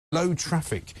Low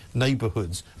traffic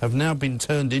neighbourhoods have now been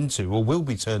turned into, or will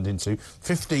be turned into,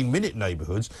 15-minute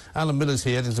neighbourhoods. Alan Miller's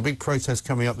here. There's a big protest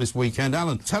coming up this weekend.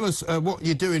 Alan, tell us what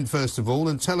you're doing first of all,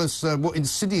 and tell us what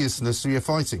insidiousness you're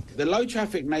fighting. The low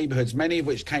traffic neighbourhoods, many of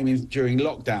which came in during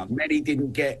lockdown, many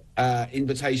didn't get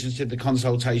invitations to the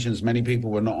consultations. Many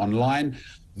people were not online.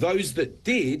 Those that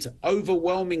did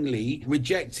overwhelmingly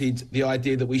rejected the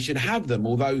idea that we should have them,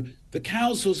 although the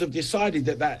councils have decided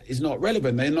that that is not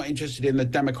relevant. They're not interested in the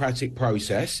democratic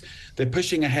process. They're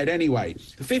pushing ahead anyway.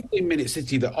 The 15-minute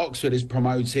city that Oxford is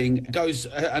promoting goes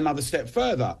another step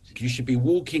further. You should be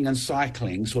walking and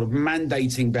cycling, sort of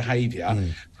mandating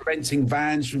behaviour, preventing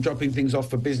vans from dropping things off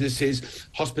for businesses,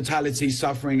 hospitality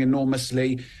suffering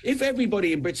enormously. If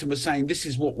everybody in Britain was saying this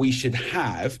is what we should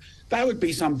have, that would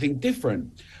be something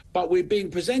different. But we're being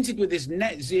presented with this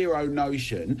net zero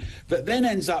notion that then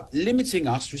ends up limiting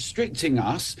us, restricting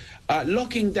us,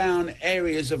 locking down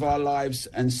areas of our lives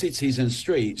and cities and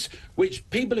streets, which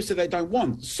people have said they don't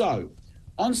want. So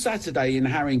on Saturday in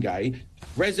Haringey,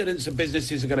 residents and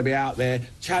businesses are going to be out there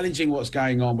challenging what's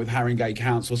going on with Haringey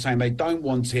Council, saying they don't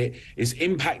want it, it's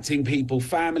impacting people,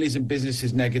 families and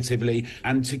businesses negatively,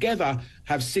 and together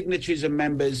have signatories and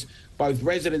members, both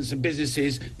residents and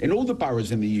businesses in all the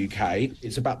boroughs in the UK.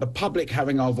 It's about the public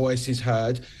having our voices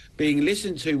heard, being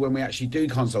listened to when we actually do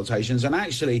consultations. And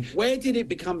actually, where did it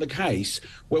become the case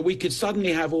where we could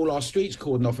suddenly have all our streets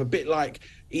cordoned off, a bit like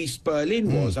East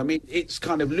Berlin was? I mean, it's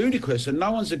kind of ludicrous and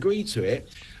no one's agreed to it.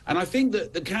 And I think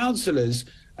that the councillors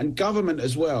and government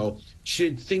as well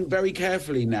should think very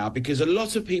carefully now, because a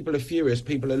lot of people are furious.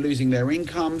 People are losing their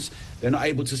incomes. They're not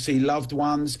able to see loved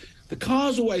ones. The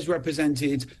car's always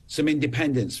represented some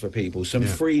independence for people, some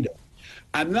freedom.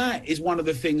 And that is one of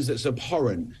the things that's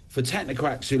abhorrent for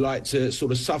technocrats who like to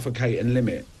sort of suffocate and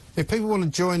limit. If people want to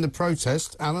join the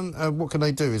protest, Alan, what can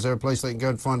they do? Is there a place they can go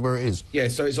and find where it is? Yeah,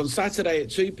 so it's on Saturday at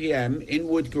 2 p.m. in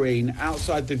Wood Green,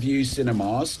 outside the View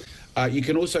cinemas. You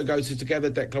can also go to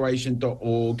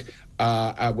togetherdeclaration.org,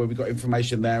 where we've got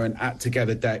information there, and at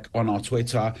TogetherDec on our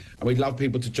Twitter. And we'd love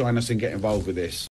people to join us and get involved with this.